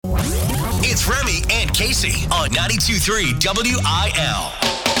It's Remy and Casey on 92.3 WIL.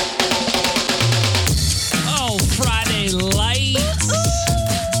 Oh, Friday lights.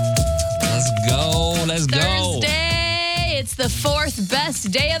 Let's go. Thursday. It's the fourth best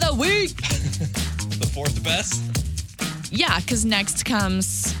day of the week. The fourth best? Yeah, because next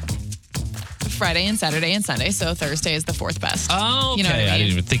comes Friday and Saturday and Sunday, so Thursday is the fourth best. Oh, okay. You know what I mean?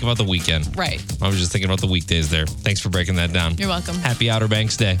 didn't even think about the weekend. Right. I was just thinking about the weekdays there. Thanks for breaking that down. You're welcome. Happy Outer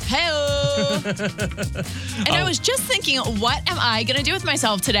Banks Day. Hey-o. And I was just thinking, what am I going to do with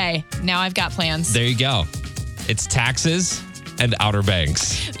myself today? Now I've got plans. There you go. It's taxes and Outer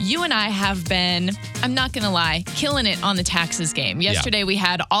Banks. You and I have been, I'm not going to lie, killing it on the taxes game. Yesterday we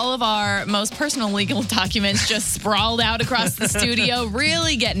had all of our most personal legal documents just sprawled out across the studio,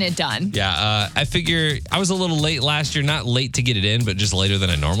 really getting it done. Yeah, I figure I was a little late last year. Not late to get it in, but just later than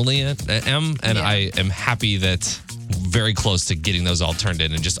I normally am. And Yeah. I am happy that very close to getting those all turned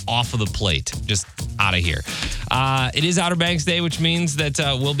in and just off of the plate, just out of here. It is Outer Banks Day, which means that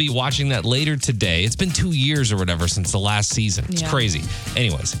we'll be watching that later today. It's been 2 years or whatever since the last season. It's crazy.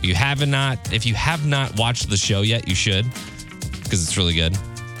 Anyways, if you have not watched the show yet, you should, because it's really good.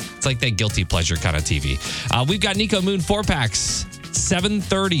 It's like that guilty pleasure kind of TV. We've got Nico Moon 4-packs,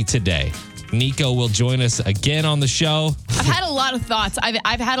 7:30 today. Nico will join us again on the show. I've had a lot of thoughts.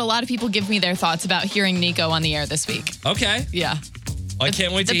 I've had a lot of people give me their thoughts about hearing Nico on the air this week. Okay. Yeah. I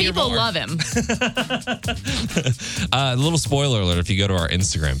can't wait to hear more. The people love him. A little spoiler alert, if you go to our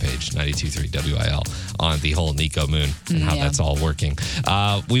Instagram page, 92.3 WIL, on the whole Nico Moon and how that's all working.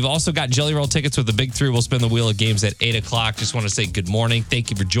 We've also got Jelly Roll tickets with the Big Three. We'll spin the wheel of games at 8 o'clock. Just want to say good morning.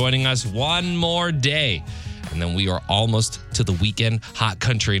 Thank you for joining us. One more day. And then we are almost to the weekend. Hot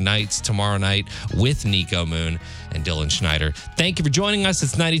Country Nights tomorrow night with Nico Moon and Dylan Schneider. Thank you for joining us.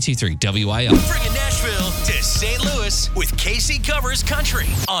 It's 92.3 WIL. Bringing Nashville to St. Louis with Casey Covers Country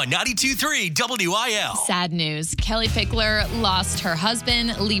on 92.3 WIL. Sad news. Kelly Pickler lost her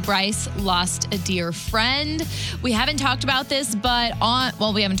husband. Lee Brice lost a dear friend. We haven't talked about this, we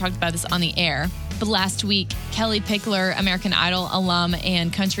haven't talked about this on the air. But last week, Kelly Pickler, American Idol alum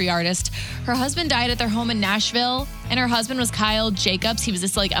and country artist, her husband died at their home in Nashville. And her husband was Kyle Jacobs. He was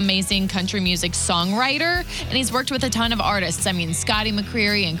this amazing country music songwriter. And he's worked with a ton of artists. I mean, Scotty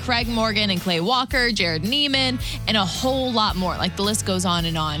McCreery and Craig Morgan and Clay Walker, Jared Neiman, and a whole lot more. The list goes on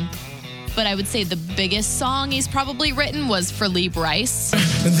and on. But I would say the biggest song he's probably written was for Lee Brice.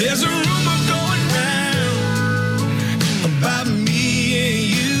 There's a rumor going round about me and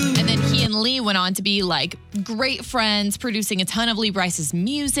you. And then he and Lee went on to be great friends, producing a ton of Lee Brice's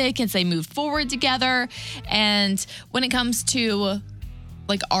music as they moved forward together. And when it comes to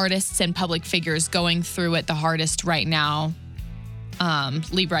artists and public figures going through it the hardest right now,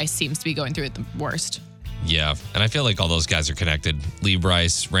 Lee Brice seems to be going through it the worst. Yeah, and I feel like all those guys are connected. Lee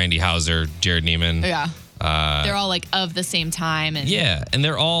Brice, Randy Houser, Jared Neiman. Yeah. They're all of the same time. And yeah, and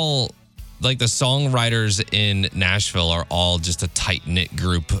they're all the songwriters in Nashville are all just a tight-knit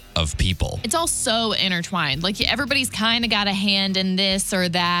group of people. It's all so intertwined. Everybody's kind of got a hand in this or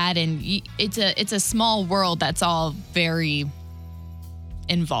that, and it's a small world that's all very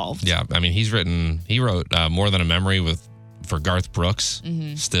involved. Yeah, I mean, he wrote More Than a Memory for Garth Brooks,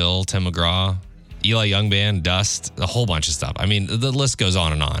 Still, Tim McGraw, Eli Young Band, Dust, a whole bunch of stuff. I mean, the list goes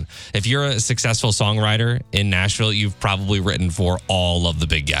on and on. If you're a successful songwriter in Nashville, you've probably written for all of the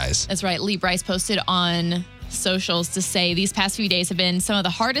big guys. That's right. Lee Brice posted on socials to say, these past few days have been some of the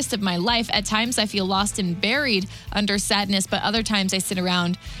hardest of my life. At times I feel lost and buried under sadness, but other times I sit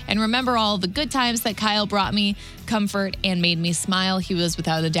around and remember all the good times that Kyle brought me comfort and made me smile. He was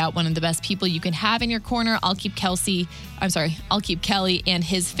without a doubt one of the best people you can have in your corner. I'll keep Kelly and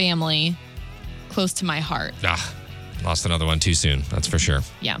his family close to my heart. Lost another one too soon, that's for sure.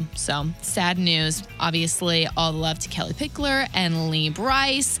 Yeah, so sad news. Obviously, all the love to Kelly Pickler and Lee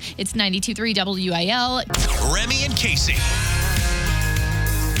Brice. It's 92.3 WIL. Remy and Casey.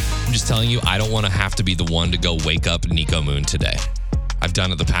 I'm just telling you, I don't want to have to be the one to go wake up Nico Moon today. I've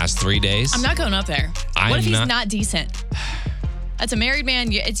done it the past 3 days. I'm not going up there. What if he's not decent? That's a married man.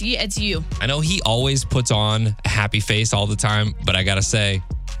 It's you. I know he always puts on a happy face all the time, but I got to say,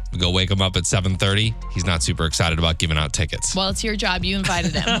 go wake him up at 7:30. He's not super excited about giving out tickets. Well, it's your job. You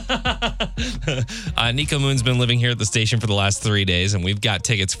invited him. Nico Moon's been living here at the station for the last 3 days, and we've got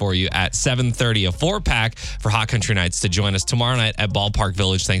tickets for you at 7:30, a 4-pack for Hot Country Nights to join us tomorrow night at Ballpark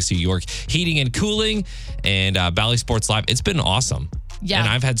Village, thanks to York Heating and Cooling and Bally Sports Live. It's been awesome. Yeah. And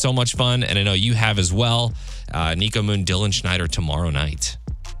I've had so much fun, and I know you have as well. Nico Moon, Dylan Schneider tomorrow night.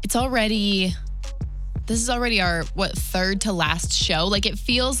 It's already this is already our, third to last show. Like, it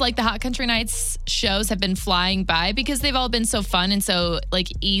feels like the Hot Country Nights shows have been flying by because they've all been so fun and so, like,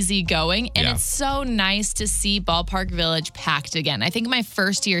 easy going. And it's so nice to see Ballpark Village packed again. I think my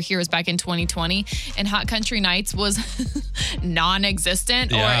first year here was back in 2020, and Hot Country Nights was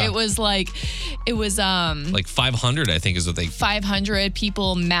non-existent. Yeah. Or it was like 500, I think is what they... 500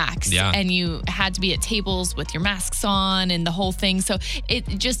 people max. Yeah. And you had to be at tables with your masks on and the whole thing. So it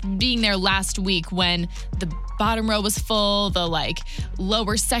just being there last week when the bottom row was full, the like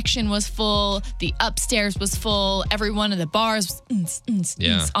lower section was full, the upstairs was full, every one of the bars was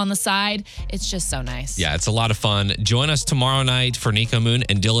on the side. It's just so nice. Yeah, it's a lot of fun. Join us tomorrow night for Nico Moon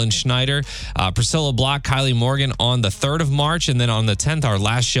and Dylan Schneider. Priscilla Block, Kylie Morgan on the 3rd of March. And then on the 10th, our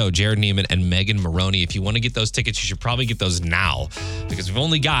last show, Jared Neiman and Megan Maroney. If you want to get those tickets, you should probably get those now because we've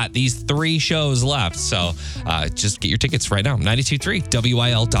only got these 3 shows left. So just get your tickets right now. 92.3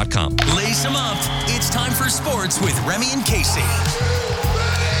 WIL.com. Lace them up. It's time for sports with Remy and Casey.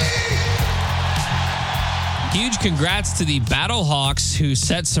 Huge congrats to the Battlehawks who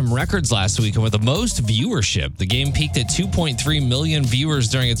set some records last week and with the most viewership. The game peaked at 2.3 million viewers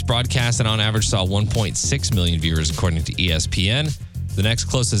during its broadcast and on average saw 1.6 million viewers according to ESPN. The next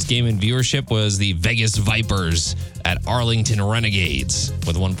closest game in viewership was the Vegas Vipers at Arlington Renegades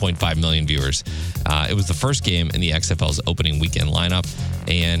with 1.5 million viewers. It was the first game in the XFL's opening weekend lineup.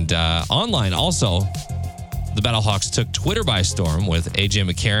 And online also, the Battlehawks took Twitter by storm with AJ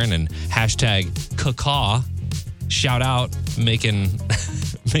McCarron and hashtag Cacaw. Shout out, making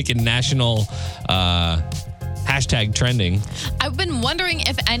national hashtag trending. I've been wondering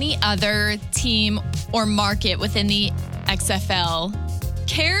if any other team or market within the XFL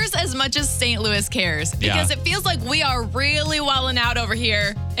cares as much as St. Louis cares, because it feels like we are really walling out over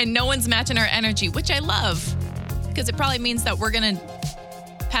here and no one's matching our energy, which I love because it probably means that we're going to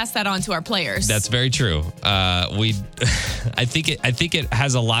pass that on to our players. That's very true. I think it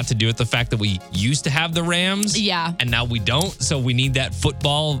has a lot to do with the fact that we used to have the Rams. Yeah. And now we don't. So we need that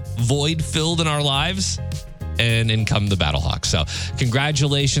football void filled in our lives. And in come the Battlehawks. So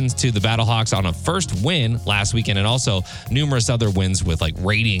congratulations to the Battlehawks on a first win last weekend and also numerous other wins with like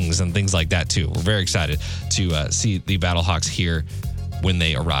ratings and things like that too. We're very excited to see the Battlehawks here when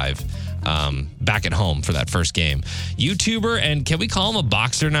they arrive back at home for that first game. YouTuber, and can we call him a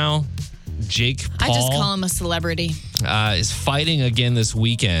boxer now? Jake Paul. I just call him a celebrity. Is fighting again this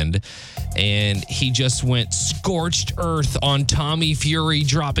weekend. And he just went scorched earth on Tommy Fury,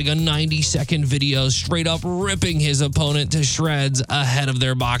 dropping a 90-second video, straight up ripping his opponent to shreds ahead of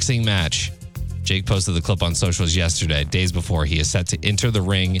their boxing match. Jake posted the clip on socials yesterday, days before he is set to enter the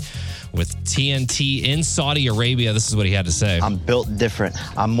ring with TNT in Saudi Arabia. This is what he had to say. I'm built different.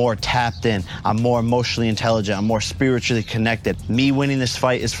 I'm more tapped in. I'm more emotionally intelligent. I'm more spiritually connected. Me winning this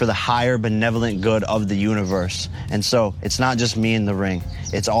fight is for the higher benevolent good of the universe. And so it's not just me in the ring.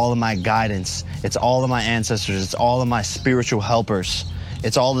 It's all of my guidance. It's all of my ancestors. It's all of my spiritual helpers.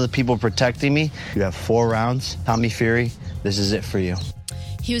 It's all of the people protecting me. You have 4 rounds. Tommy Fury, this is it for you.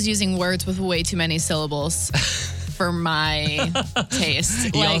 He was using words with way too many syllables for my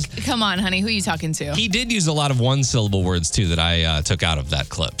taste. Come on, honey, who are you talking to? He did use a lot of one-syllable words, too, that I took out of that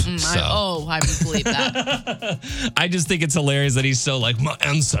clip. I would believe that. I just think it's hilarious that he's so like, my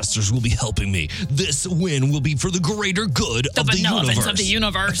ancestors will be helping me. This win will be for the greater good of the universe. Of the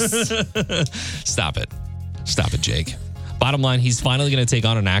universe. Stop it. Stop it, Jake. Bottom line, he's finally going to take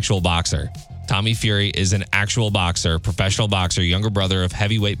on an actual boxer. Tommy Fury is an actual boxer, professional boxer, younger brother of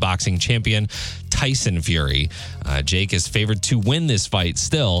heavyweight boxing champion Tyson Fury. Jake is favored to win this fight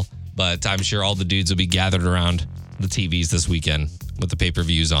still, but I'm sure all the dudes will be gathered around the TVs this weekend with the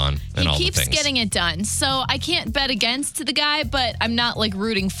pay-per-views on and all the things. He keeps getting it done, so I can't bet against the guy, but I'm not like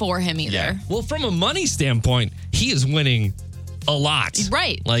rooting for him either. Yeah. Well, from a money standpoint, he is winning a lot.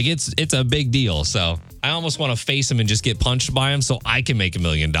 Right. Like it's a big deal, so I almost want to face him and just get punched by him so I can make $1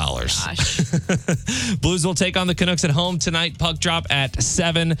 million. Gosh. Blues will take on the Canucks at home tonight. Puck drop at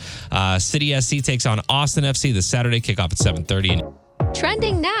 7. City SC takes on Austin FC the Saturday kickoff at 7:30.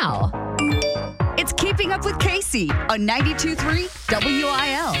 Trending now. It's Keeping Up with Casey on 92.3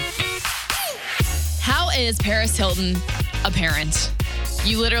 WIL. How is Paris Hilton a parent?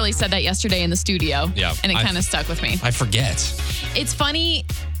 You literally said that yesterday in the studio. Yeah. And it kind of stuck with me. I forget. It's funny,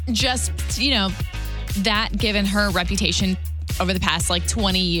 just, that given her reputation over the past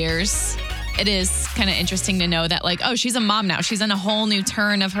 20 years, it is kind of interesting to know that she's a mom now. She's in a whole new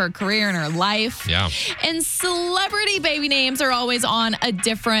turn of her career and her life. Yeah. And celebrity baby names are always on a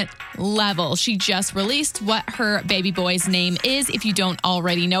different level. She just released what her baby boy's name is. If you don't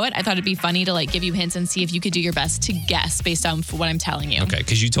already know it, I thought it'd be funny to give you hints and see if you could do your best to guess based on what I'm telling you. Okay,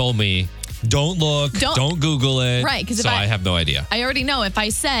 because you told me Don't look. Don't Google it. Right, 'cause if so I- I have no idea. I already know. If I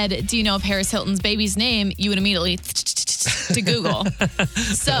said, do you know Paris Hilton's baby's name? You would immediately to Google.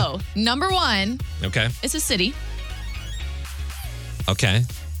 So, number 1 Okay. is a city. Okay.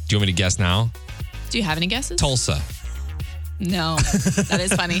 Do you want me to guess now? Do you have any guesses? Tulsa. No. That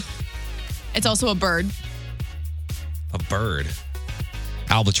is funny. It's also a bird. A bird.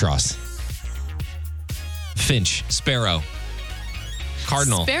 Albatross. Finch. Sparrow.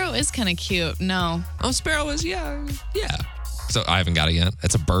 Cardinal. Sparrow is kind of cute. No. Oh, sparrow is, yeah. So I haven't got it yet.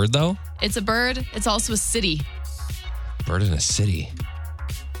 It's a bird, though? It's a bird. It's also a city. Bird in a city.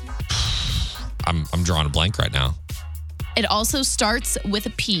 I'm drawing a blank right now. It also starts with a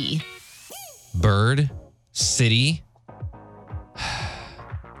P. Bird. City.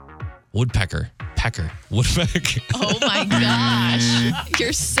 Woodpecker. Pecker. Woodpecker. Oh my gosh.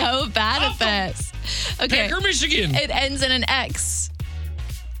 You're so bad at this. Okay. Pecker, Michigan. It ends in an X.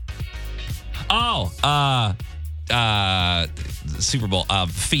 Oh, Super Bowl.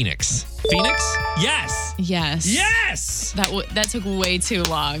 Phoenix. Phoenix? Yes. Yes. Yes. That took way too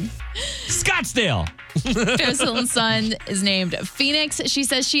long. Scottsdale. Paris Hilton's son is named Phoenix. She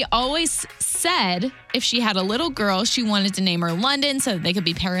says she always said if she had a little girl, she wanted to name her London so that they could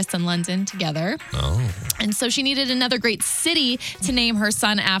be Paris and London together. Oh. And so she needed another great city to name her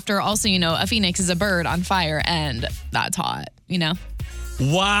son after. Also, a phoenix is a bird on fire, and that's hot,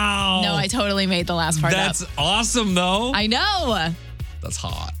 Wow. No, I totally made the last part That's up. awesome, though. I know. That's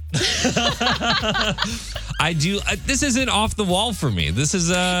hot. I do. This isn't off the wall for me. This is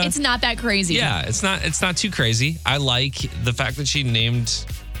It's not that crazy. yeah. It's not too crazy. I like the fact that she named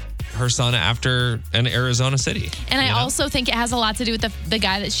her son after an Arizona city. And I also think it has a lot to do with the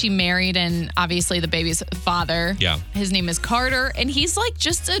guy that she married and obviously the baby's father. Yeah. His name is Carter. And he's like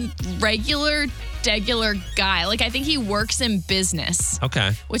just a regular guy. Like I think he works in business,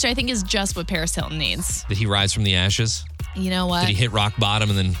 Okay. which I think is just what Paris Hilton needs. Did he rise from the ashes? You know what? Did he hit rock bottom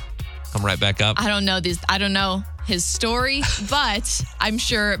and then come right back up? I don't know his story, but I'm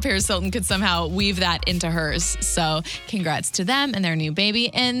sure Paris Hilton could somehow weave that into hers. So congrats to them and their new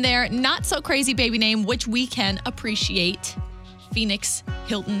baby and their not so crazy baby name, which we can appreciate. Phoenix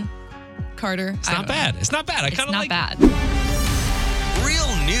Hilton Carter. It's not bad. It's not bad. I kind of like bad.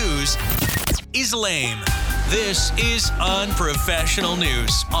 Real news is lame. This is Unprofessional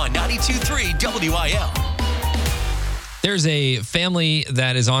News on 92.3 WIL. There's a family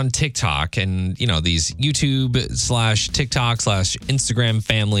that is on TikTok and, these YouTube / TikTok / Instagram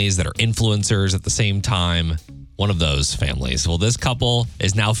families that are influencers at the same time. One of those families. Well, this couple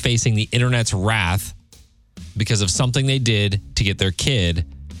is now facing the internet's wrath because of something they did to get their kid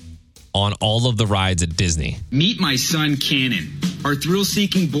on all of the rides at Disney. Meet my son, Cannon, our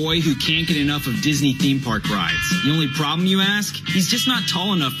thrill-seeking boy who can't get enough of Disney theme park rides. The only problem, you ask? He's just not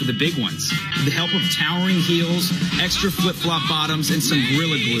tall enough for the big ones. With the help of towering heels, extra flip-flop bottoms, and some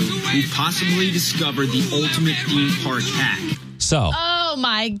Gorilla Glue, we possibly discovered the ultimate theme park hack. So. Oh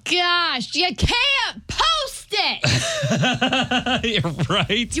my gosh, you can't post it. You're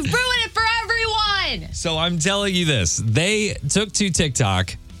right. You ruin it for everyone. So I'm telling you this. They took to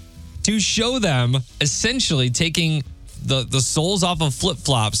TikTok to show them essentially taking the soles off of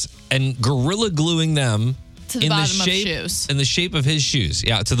flip-flops and Gorilla Gluing them To the bottom of shoes. In the shape of his shoes.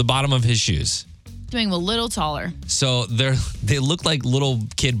 Yeah, to the bottom of his shoes. Doing them a little taller. So they look like little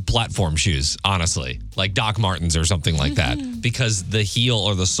kid platform shoes, honestly. Like Doc Martens or something like that. Because the heel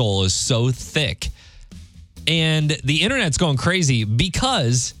or the sole is so thick. And the internet's going crazy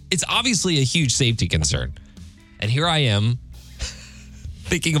because it's obviously a huge safety concern. And here I am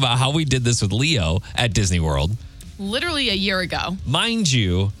thinking about how we did this with Leo at Disney World. Literally a year ago. Mind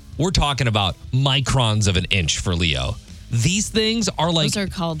you, we're talking about microns of an inch for Leo. These things are like... Those are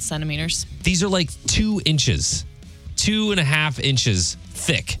called centimeters. These are like 2 inches, 2.5 inches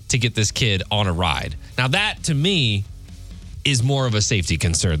thick to get this kid on a ride. Now that, to me, is more of a safety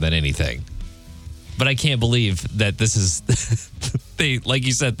concern than anything. But I can't believe that this is... like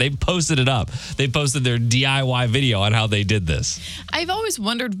you said, they posted it up. They posted their DIY video on how they did this. I've always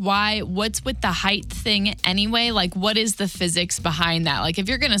wondered what's with the height thing anyway? Like, what is the physics behind that? Like, if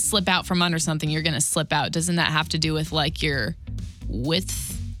you're going to slip out from under something, you're going to slip out. Doesn't that have to do with, like, your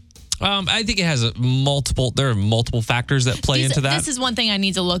width? I think it has there are multiple factors that play into that. This is one thing I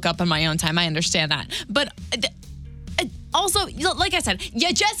need to look up in my own time. I understand that. But Also, like I said,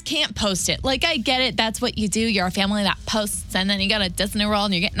 you just can't post it. Like, I get it. That's what you do. You're a family that posts, and then you got a Disney World,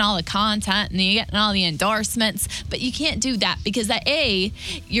 and you're getting all the content, and you're getting all the endorsements. But you can't do that because that A,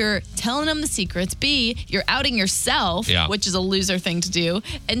 you're telling them the secrets. B, you're outing yourself, which is a loser thing to do.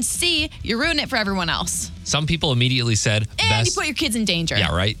 And C, you're ruining it for everyone else. Some people immediately said, and you put your kids in danger.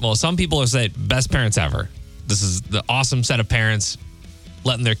 Yeah, right. Well, some people have said, best parents ever. This is the awesome set of parents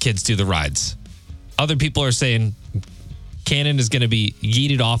letting their kids do the rides. Other people are saying Cannon is going to be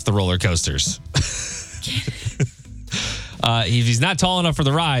yeeted off the roller coasters. If he's not tall enough for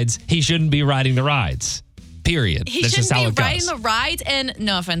the rides, he shouldn't be riding the rides. Period. He That's shouldn't just how be it goes. riding the rides. And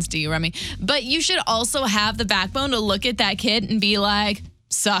no offense to you, Remy, but you should also have the backbone to look at that kid and be like,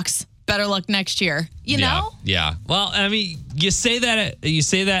 sucks. Better luck next year. You know? Yeah. Well, I mean, you say that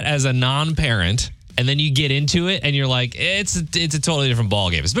as a non-parent. And then you get into it and you're like, it's a totally different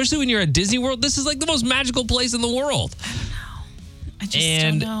ballgame. Especially when you're at Disney World. This is like the most magical place in the world. I just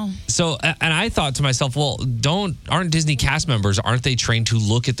don't know. So, and I thought to myself, well, aren't Disney cast members, aren't they trained to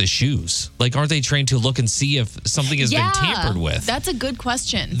look at the shoes? Like, aren't they trained to look and see if something has been tampered with? That's a good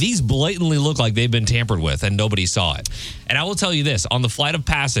question. These blatantly look like they've been tampered with and nobody saw it. And I will tell you this, on the Flight of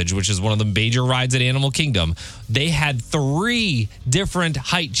Passage, which is one of the major rides at Animal Kingdom, they had 3 different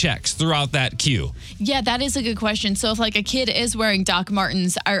height checks throughout that queue. Yeah, that is a good question. So if like a kid is wearing Doc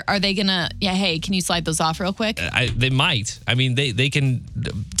Martens, are they gonna, hey, can you slide those off real quick? They might. I mean, they can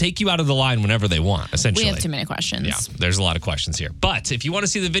take you out of the line whenever they want, essentially. We have too many questions. Yeah, there's a lot of questions here. But if you want to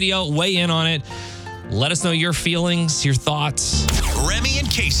see the video, weigh in on it. Let us know your feelings, your thoughts. Remy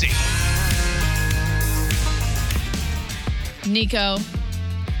and Casey. Nico,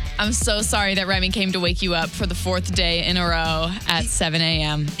 I'm so sorry that Remy came to wake you up for the 4th day in a row at 7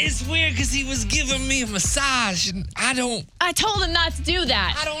 a.m. It's weird because he was giving me a massage, and I told him not to do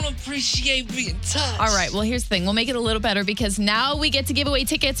that. I don't appreciate being touched. All right, well, here's the thing. We'll make it a little better because now we get to give away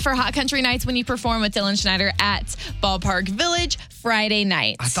tickets for Hot Country Nights when you perform with Dylan Schneider at Ballpark Village Friday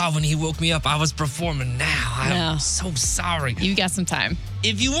night. I thought when he woke me up, I was performing now. I'm so sorry. You got some time.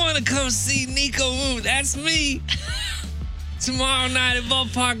 If you want to come see Nico Moon, that's me. Tomorrow night at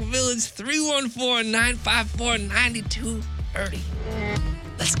Ballpark Village, 314-954-9230.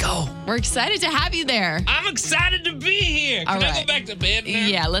 Let's go. We're excited to have you there. I'm excited to be here. Can I go back to bed now?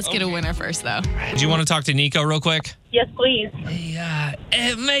 Yeah, let's get a winner first, though. Do you want to talk to Nico real quick? Yes, please. Hey,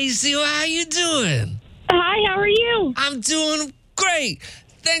 Aunt Macy, how you doing? Hi, how are you? I'm doing great.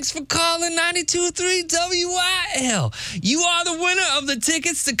 Thanks for calling 92.3 WIL. You are the winner of the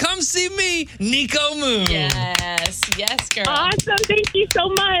tickets to come see me, Nico Moon. Yes, girl. Awesome, thank you so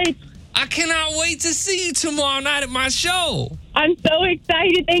much. I cannot wait to see you tomorrow night at my show. I'm so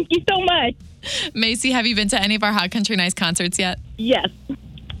excited, thank you so much. Macy, have you been to any of our Hot Country Nights concerts yet? Yes.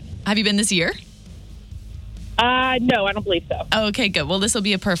 Have you been this year? No, I don't believe so. Oh, okay, good. Well, this will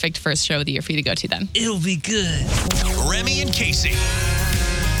be a perfect first show of the year for you to go to then. It'll be good. Remy and Casey.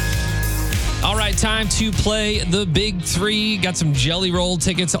 All right, time to play the Big Three. Got some Jelly Roll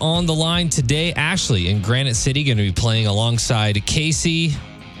tickets on the line today. Ashley in Granite City going to be playing alongside Casey.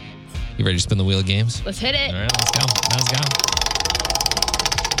 You ready to spin the wheel of games? Let's hit it. All right, let's go.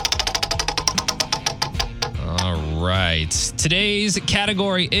 All right. Today's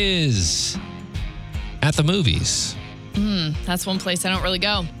category is at the movies. That's one place I don't really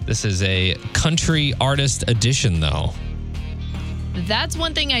go. This is a country artist edition, though. That's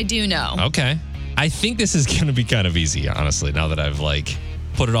one thing I do know. Okay. I think this is going to be kind of easy, honestly, now that I've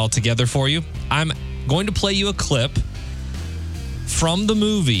put it all together for you. I'm going to play you a clip from the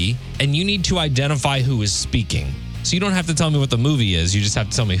movie, and you need to identify who is speaking. So you don't have to tell me what the movie is. You just have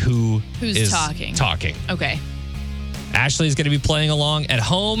to tell me who's talking. Okay. Ashley is going to be playing along at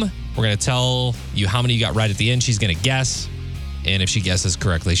home. We're going to tell you how many you got right at the end. She's going to guess. And if she guesses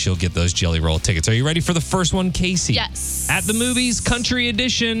correctly, she'll get those Jelly Roll tickets. Are you ready for the first one, Casey? Yes. At the movies, country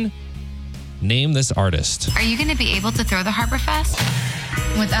edition. Name this artist. Are you going to be able to throw the Harbor Fest?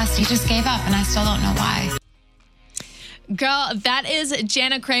 With us, you just gave up, and I still don't know why. Girl, that is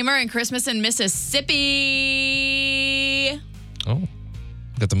Jana Kramer in Christmas in Mississippi. Oh,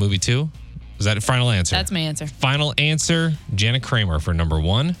 got the movie too? Is that a final answer? That's my answer. Final answer, Janet Kramer for number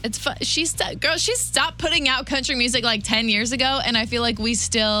one. It's fun. She stopped putting out country music like 10 years ago, and I feel like she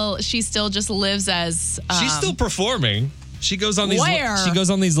still just lives as she's still performing. She goes on these where? She goes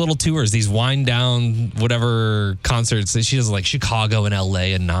on these little tours, these wind down whatever concerts that she does, like Chicago and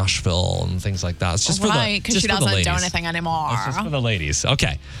LA and Nashville and things like that. It's just because she doesn't do anything anymore. It's just for the ladies.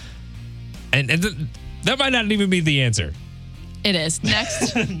 Okay. And that might not even be the answer. It is.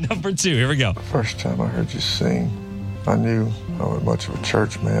 Next. Number two. Here we go. The first time I heard you sing, I knew I wasn't much of a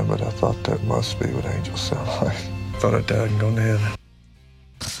church man, but I thought that must be what angels sound like. thought I died and gone to heaven.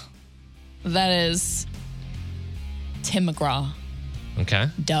 That is Tim McGraw. Okay.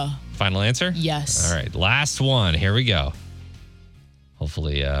 Duh. Final answer? Yes. All right. Last one. Here we go.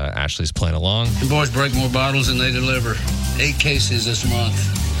 Hopefully Ashley's playing along. The boys break more bottles than they deliver. 8 cases this month.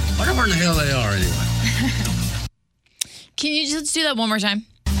 Whatever in the hell they are, anyway. Can you just do that one more time?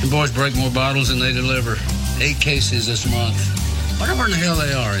 The boys break more bottles than they deliver. 8 cases this month. Whatever in the hell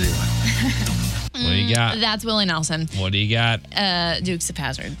they are, anyway. What do you got? That's Willie Nelson. What do you got? Dukes of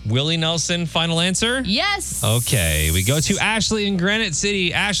Hazzard. Willie Nelson, final answer? Yes. Okay, we go to Ashley in Granite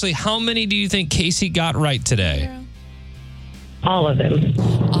City. Ashley, how many do you think Casey got right today? All of them.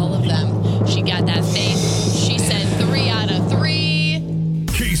 All of them. She got that faith. She said 3 out of 3.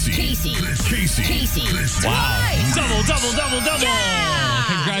 Casey. Wow. Double.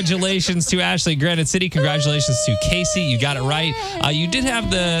 Congratulations to Ashley, Granite City. Congratulations to Casey. You got it right. You did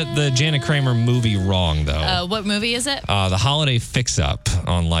have the Janet Kramer movie wrong, though. What movie is it? The Holiday Fix-Up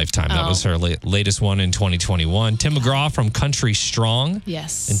on Lifetime. That was her latest one in 2021. Tim McGraw from Country Strong.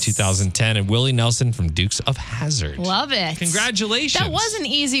 Yes. In 2010. And Willie Nelson from Dukes of Hazzard. Love it. Congratulations. That was an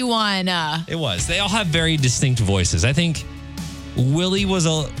easy one. It was. They all have very distinct voices. I think Willie was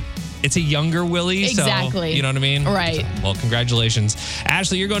it's a younger Willie. Exactly. So, you know what I mean? Right. So, well, congratulations.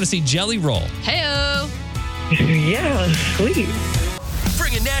 Ashley, you're going to see Jelly Roll. Heyo. Yeah, sweet.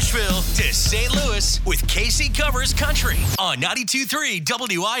 Bringing Nashville to St. Louis with Casey Covers Country on 92.3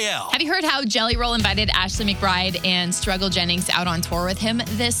 WIL. Have you heard how Jelly Roll invited Ashley McBryde and Struggle Jennings out on tour with him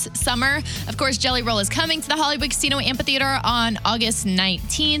this summer? Of course, Jelly Roll is coming to the Hollywood Casino Amphitheater on August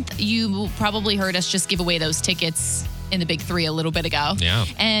 19th. You probably heard us just give away those tickets in the Big Three a little bit ago. Yeah.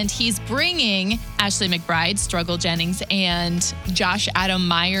 And he's bringing Ashley McBryde, Struggle Jennings, and Josh Adam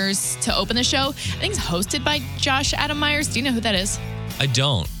Myers to open the show. I think it's hosted by Josh Adam Myers. Do you know who that is? I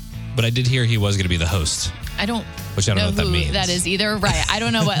don't, but I did hear he was going to be the host. I don't Which I don't know what that who means. that is either. Right. I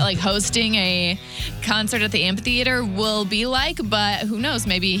don't know what like hosting a concert at the amphitheater will be like, but who knows?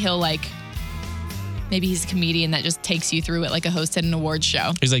 Maybe maybe he's a comedian that just takes you through it like a host at an awards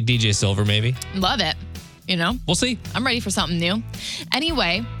show. He's like DJ Silver, maybe. Love it. You know? We'll see. I'm ready for something new.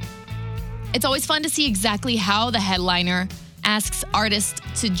 Anyway, it's always fun to see exactly how the headliner asks artists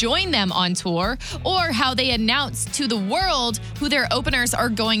to join them on tour or how they announce to the world who their openers are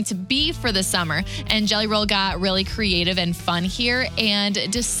going to be for the summer. And Jelly Roll got really creative and fun here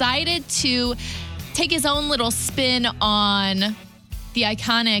and decided to take his own little spin on the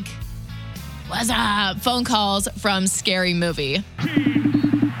iconic "What's up?" phone calls from Scary Movie.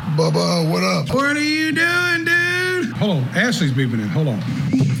 Bubba, what up? What are you doing, dude? Hold on. Ashley's beeping in. Hold on.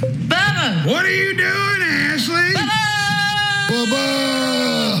 Bubba! What are you doing, Ashley?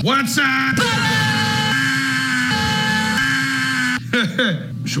 Bubba! What's up?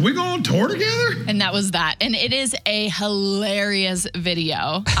 Should we go on tour together? And that was that. And it is a hilarious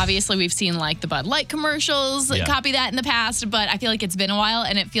video. Obviously, we've seen like the Bud Light commercials copy that in the past, but I feel like it's been a while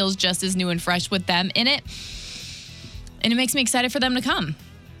and it feels just as new and fresh with them in it. And it makes me excited for them to come.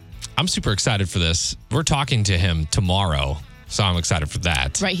 I'm super excited for this. We're talking to him tomorrow, so I'm excited for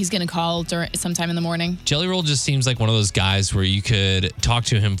that. Right, he's going to call sometime in the morning. Jelly Roll just seems like one of those guys where you could talk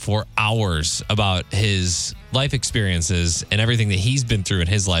to him for hours about his life experiences and everything that he's been through in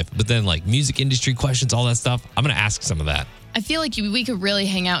his life, but then like music industry questions, all that stuff. I'm going to ask some of that. I feel like we could really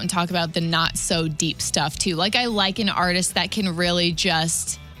hang out and talk about the not so deep stuff too. Like I like an artist that can really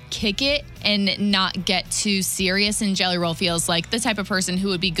just kick it and not get too serious. And Jelly Roll feels like the type of person who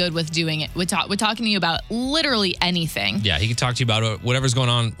would be good with doing it. We're talking to you about literally anything. Yeah, he could talk to you about whatever's going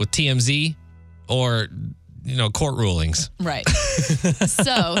on with TMZ or, court rulings. Right.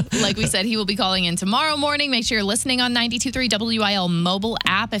 So, like we said, he will be calling in tomorrow morning. Make sure you're listening on 92.3 WIL mobile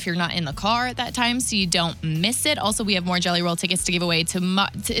app if you're not in the car at that time so you don't miss it. Also, we have more Jelly Roll tickets to give away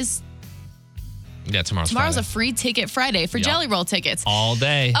tomorrow's Friday. a free ticket Friday for Jelly Roll tickets. All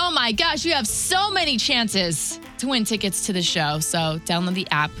day. Oh my gosh, you have so many chances to win tickets to the show. So download the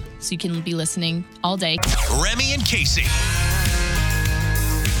app so you can be listening all day. Remy and Casey.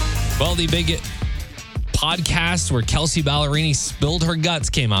 Well, the big podcast where Kelsey Ballerini spilled her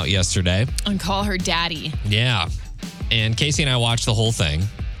guts came out yesterday. And call her daddy. Yeah. And Casey and I watched the whole thing,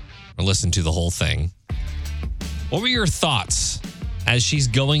 or listened to the whole thing. What were your thoughts as she's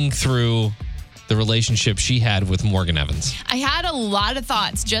going through the relationship she had with Morgan Evans? I had a lot of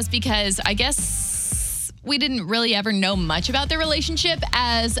thoughts just because I guess we didn't really ever know much about their relationship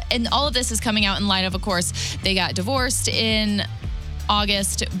and all of this is coming out in light of course, they got divorced in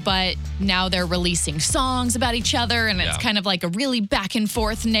August, but now they're releasing songs about each other, and it's kind of like a really back and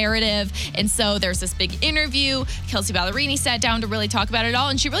forth narrative. And so there's this big interview. Kelsey Ballerini sat down to really talk about it all,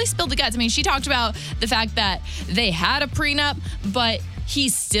 and she really spilled the guts. I mean, she talked about the fact that they had a prenup, but he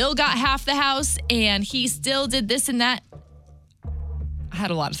still got half the house, and he still did this and that. I had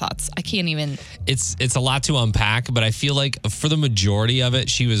a lot of thoughts. I can't even. It's a lot to unpack, but I feel like for the majority of it,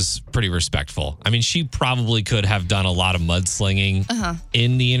 she was pretty respectful. I mean, she probably could have done a lot of mudslinging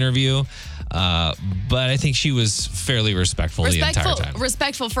in the interview, but I think she was fairly respectful the entire time.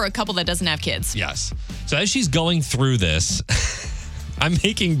 Respectful for a couple that doesn't have kids. Yes. So as she's going through this, I'm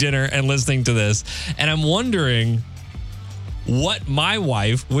making dinner and listening to this, and I'm wondering what my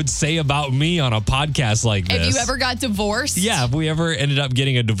wife would say about me on a podcast like this. If you ever got divorced? Yeah, if we ever ended up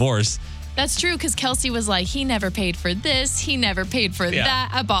getting a divorce. That's true, because Kelsey was like, he never paid for this, he never paid for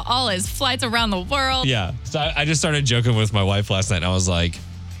that. I bought all his flights around the world. Yeah. So I just started joking with my wife last night, and I was like,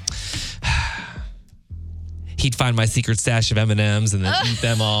 he'd find my secret stash of M&Ms and then eat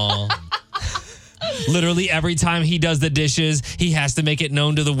them all. Literally every time he does the dishes, he has to make it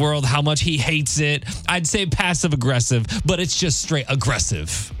known to the world how much he hates it. I'd say passive aggressive, but it's just straight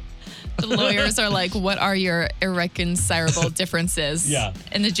aggressive. The lawyers are like, what are your irreconcilable differences? Yeah.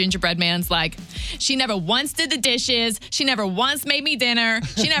 And the gingerbread man's like, she never once did the dishes. She never once made me dinner.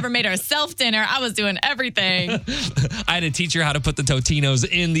 She never made herself dinner. I was doing everything. I had to teach her how to put the Totinos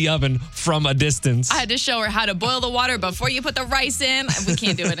in the oven from a distance. I had to show her how to boil the water before you put the rice in. We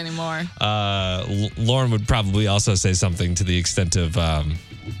can't do it anymore. Lauren would probably also say something to the extent of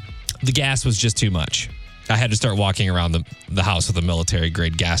the gas was just too much. I had to start walking around the house with a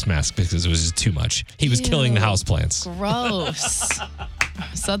military-grade gas mask because it was just too much. He was killing the houseplants. Gross.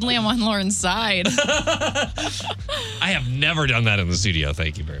 Suddenly I'm on Lauren's side. I have never done that in the studio.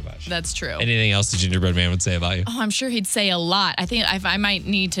 Thank you very much. That's true. Anything else the gingerbread man would say about you? Oh, I'm sure he'd say a lot. I think I might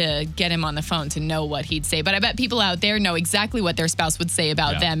need to get him on the phone to know what he'd say. But I bet people out there know exactly what their spouse would say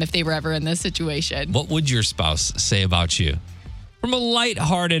about them if they were ever in this situation. What would your spouse say about you? From a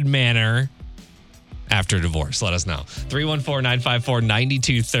lighthearted manner. After divorce, let us know.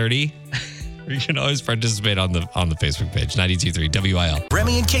 314-954-9230. You can always participate on the Facebook page, 92.3 WIL.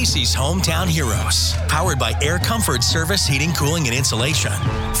 Remy and Casey's Hometown Heroes. Powered by Air Comfort Service Heating, Cooling, and Insulation.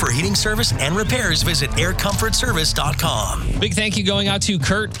 For heating service and repairs, visit aircomfortservice.com. Big thank you going out to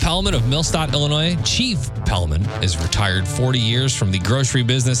Kurt Pellman of Millstadt, Illinois. Chief Pellman is retired 40 years from the grocery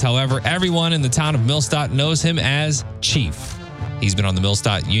business. However, everyone in the town of Millstadt knows him as Chief. He's been on the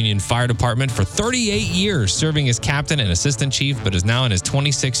Millstadt Union Fire Department for 38 years, serving as captain and assistant chief, but is now in his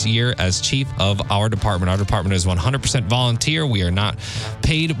 26th year as chief of our department. Our department is 100% volunteer. We are not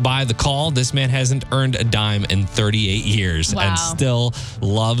paid by the call. This man hasn't earned a dime in 38 years and still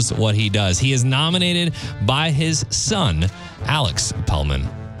loves what he does. He is nominated by his son, Alex Pellman.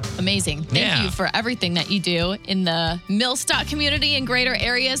 Amazing. Thank you for everything that you do in the Millstadt community and greater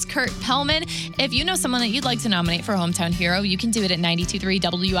areas, Kurt Pellman. If you know someone that you'd like to nominate for Hometown Hero, you can do it at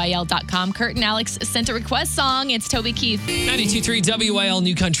 923WIL.com. Kurt and Alex sent a request song. It's Toby Keith. 92.3 WIL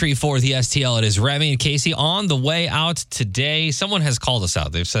New Country for the STL. It is Remy and Casey on the way out today. Someone has called us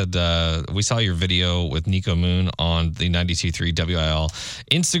out. They've said, we saw your video with Nico Moon on the 92.3 WIL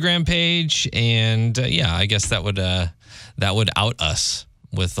Instagram page. And I guess that would out us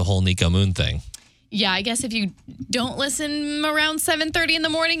with the whole Nico Moon thing. Yeah, I guess if you don't listen around 7:30 in the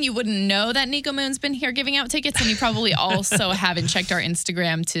morning, you wouldn't know that Nico Moon's been here giving out tickets, and you probably also haven't checked our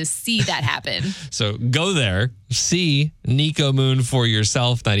Instagram to see that happen. So go there, see Nico Moon for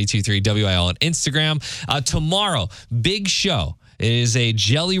yourself, 92.3 WIL on Instagram. Tomorrow, big show. It is a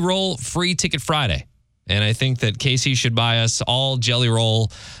Jelly Roll free ticket Friday. And I think that Casey should buy us all Jelly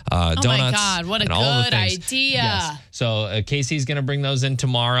Roll donuts. Oh, my God. What a good idea. Yes. So Casey's going to bring those in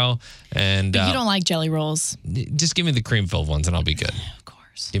tomorrow. And you don't like Jelly Rolls. Just give me the cream-filled ones and I'll be good. Of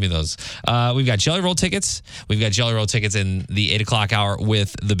course. Give me those. We've got Jelly Roll tickets. We've got Jelly Roll tickets in the 8 o'clock hour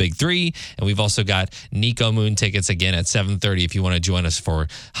with the Big Three. And we've also got Nico Moon tickets again at 7:30 if you want to join us for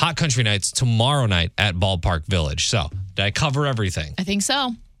Hot Country Nights tomorrow night at Ballpark Village. So did I cover everything? I think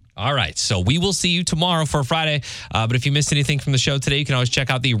so. All right, so we will see you tomorrow for Friday. But if you missed anything from the show today, you can always check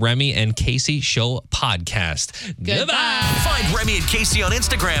out the Remy and Casey Show podcast. Goodbye. Find Remy and Casey on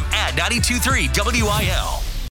Instagram at 92.3 WIL.